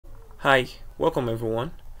Hi, welcome everyone.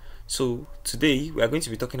 So today we are going to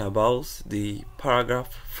be talking about the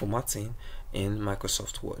paragraph formatting in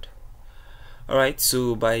Microsoft Word. Alright,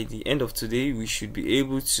 so by the end of today we should be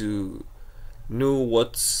able to know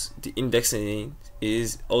what the indexing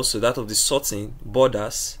is, also that of the sorting,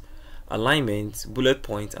 borders, alignment, bullet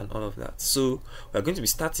point, and all of that. So we are going to be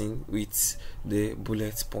starting with the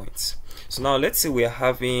bullet points. So now let's say we are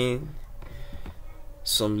having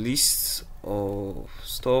some lists of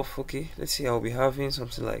stuff. Okay, let's see, I'll be having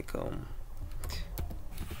something like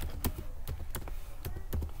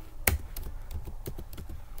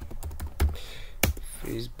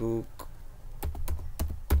Facebook,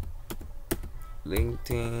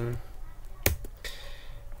 LinkedIn,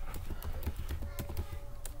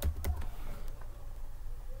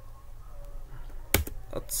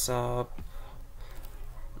 WhatsApp,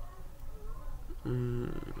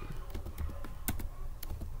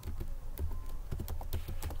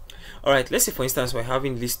 Alright, let's say for instance we're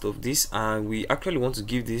having list of this and we actually want to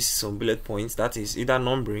give this some bullet points, that is either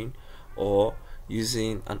numbering or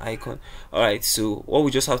using an icon. Alright, so what we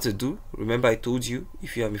just have to do, remember I told you,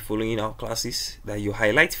 if you have been following our classes, that you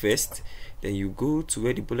highlight first, then you go to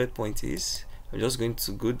where the bullet point is. I'm just going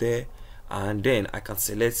to go there and then I can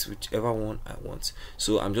select whichever one I want.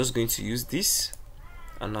 So I'm just going to use this,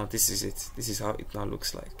 and now this is it. This is how it now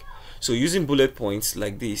looks like. So using bullet points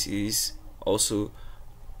like this is also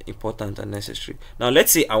important and necessary. Now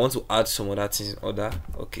let's say I want to add some other things in order.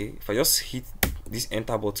 Okay, if I just hit this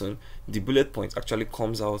enter button, the bullet point actually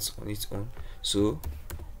comes out on its own. So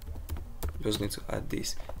I'm just going to add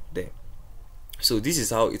this there. So this is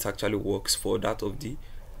how it actually works for that of the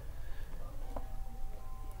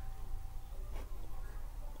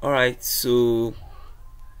Alright, so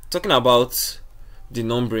talking about the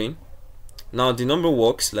numbering, now the number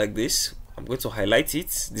works like this. I'm going to highlight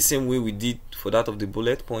it the same way we did for that of the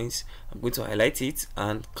bullet points. I'm going to highlight it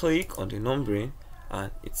and click on the numbering, and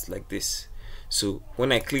it's like this. So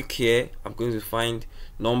when I click here, I'm going to find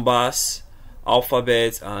numbers,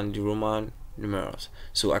 alphabet, and the Roman numerals.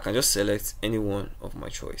 So I can just select any one of my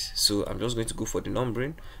choice. So I'm just going to go for the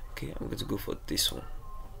numbering. Okay, I'm going to go for this one.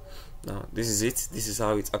 Now this is it. This is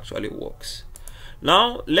how it actually works.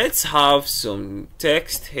 Now let's have some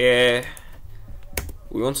text here.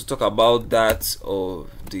 We want to talk about that of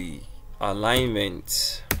the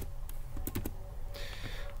alignment.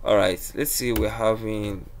 Alright, let's see, we're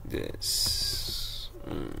having this.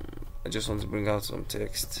 I just want to bring out some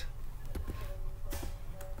text.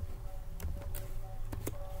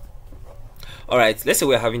 Alright, let's say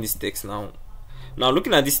we're having this text now. Now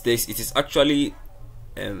looking at this text, it is actually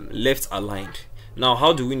left aligned. Now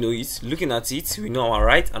how do we know it? Looking at it, we know our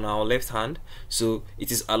right and our left hand, so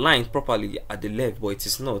it is aligned properly at the left, but it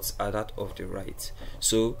is not at that of the right.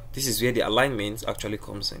 So this is where the alignment actually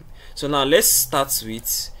comes in. So now let's start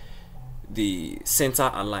with the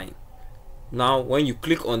center align. Now when you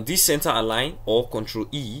click on this center align or Ctrl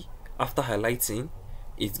E after highlighting,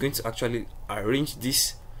 it's going to actually arrange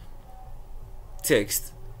this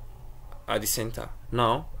text at the center.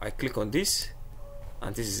 Now I click on this,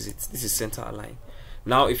 and this is it. This is center align.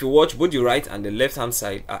 Now if you watch, both the right and the left hand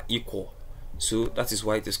side are equal, so that is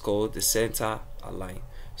why it is called the center align.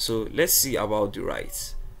 So let's see about the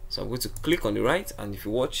right. So I'm going to click on the right, and if you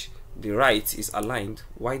watch, the right is aligned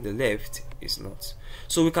while the left is not.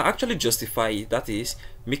 So we can actually justify it, that is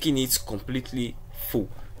making it completely full,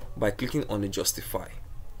 by clicking on the justify.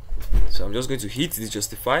 So I'm just going to hit the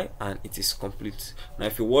justify and it is complete. Now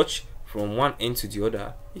if you watch from one end to the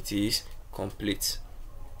other, it is complete.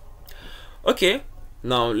 Okay,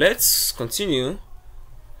 now let's continue.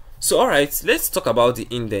 So alright, let's talk about the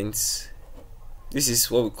indents. This is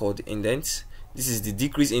what we call the indent. This is the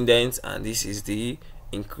decrease indent and this is the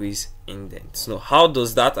increase indent. So how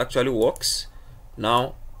does that actually works?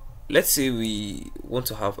 Now let's say we want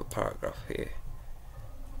to have a paragraph here.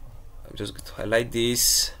 I'm just going to highlight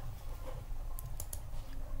this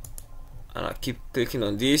and I keep clicking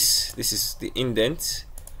on this. This is the indent.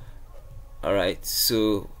 Alright,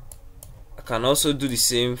 so I can also do the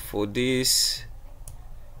same for this,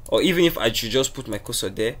 or even if I should just put my cursor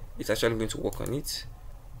there, it's actually going to work on it.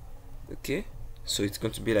 Okay, so it's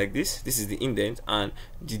going to be like this. This is the indent, and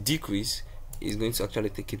the decrease is going to actually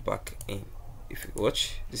take it back in. If you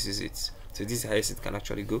watch, this is it. So this is the highest it can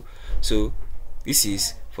actually go. So this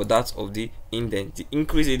is for that of the indent, the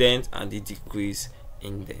increase indent and the decrease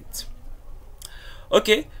indent.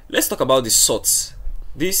 Okay, let's talk about the sorts.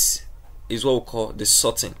 This is what we call the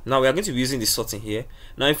sorting. Now we are going to be using the sorting here.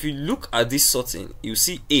 Now if you look at this sorting, you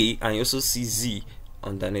see A and you also see Z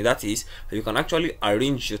underneath. That is, you can actually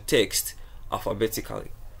arrange your text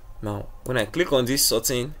alphabetically. Now when I click on this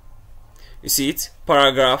sorting, You see it,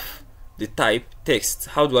 paragraph, the type, text.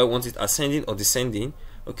 How do I want it, ascending or descending?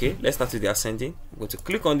 Okay, let's start with the ascending. I'm going to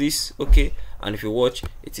click on this, okay, and if you watch,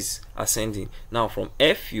 it is ascending. Now from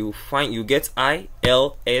F you get I,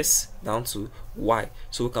 L, S down to Y.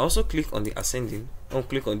 So we can also click on the ascending. Don't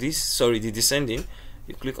click on this, sorry, the descending.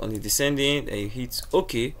 You click on the descending and you hit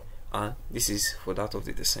OK, and this is for that of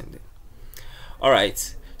the descending.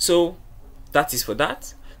 Alright, so that is for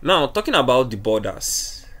that. Now talking about the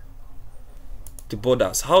borders. The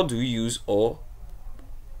borders, how do we use, or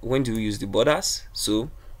when do we use the borders?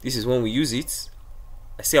 So this is when we use it.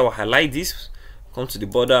 I say I will highlight this, come to the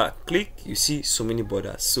border, click, you see so many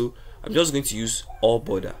borders. So I'm just going to use all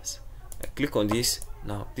borders. I click on this.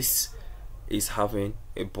 Now this is having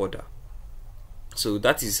a border. So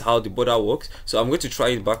that is how the border works. So I'm going to try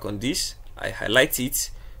it back on this. I highlight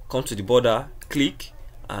it, come to the border, click,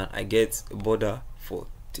 and I get a border for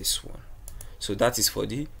this one. So that is for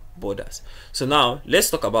the borders. So now let's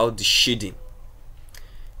talk about the shading.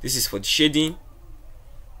 This is for the shading.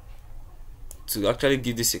 To actually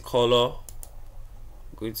give this a color,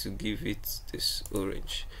 I'm going to give it this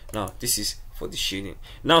orange. Now this is for the shading.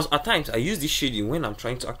 Now at times I use this shading when I'm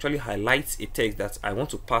trying to actually highlight a text that I want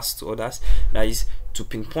to pass to others, that is to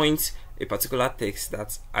pinpoint a particular text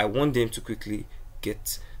that I want them to quickly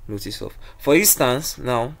get notice of. For instance,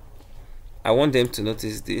 now I want them to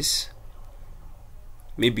notice this.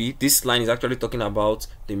 Maybe this line is actually talking about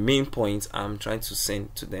the main point I'm trying to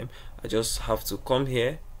send to them. I just have to come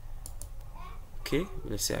here, okay,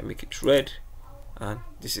 let's say I make it red, and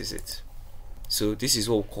this is it. So this is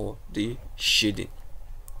what we call the shading.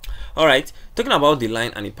 Alright, talking about the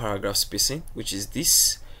line and the paragraph spacing, which is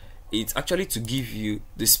this, it's actually to give you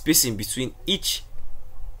the spacing between each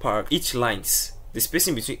lines, the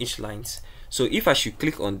spacing between each lines. So if I should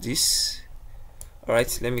click on this,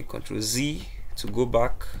 alright, let me Ctrl Z to go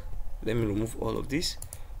back, let me remove all of this.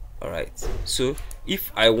 Alright, so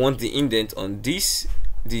if I want the indent on this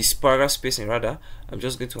paragraph spacing rather, I'm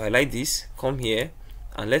just going to highlight this, come here,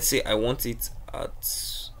 and let's say I want it at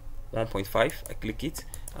 1.5. I click it,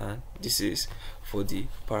 and this is for the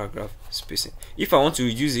paragraph spacing. If I want to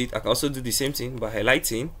reduce it, I can also do the same thing by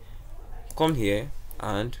highlighting, come here,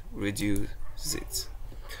 and reduce it.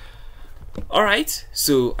 Alright,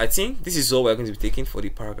 so I think this is all we're going to be taking for the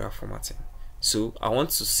paragraph formatting. So I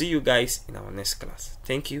want to see you guys in our next class.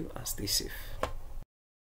 Thank you and stay safe.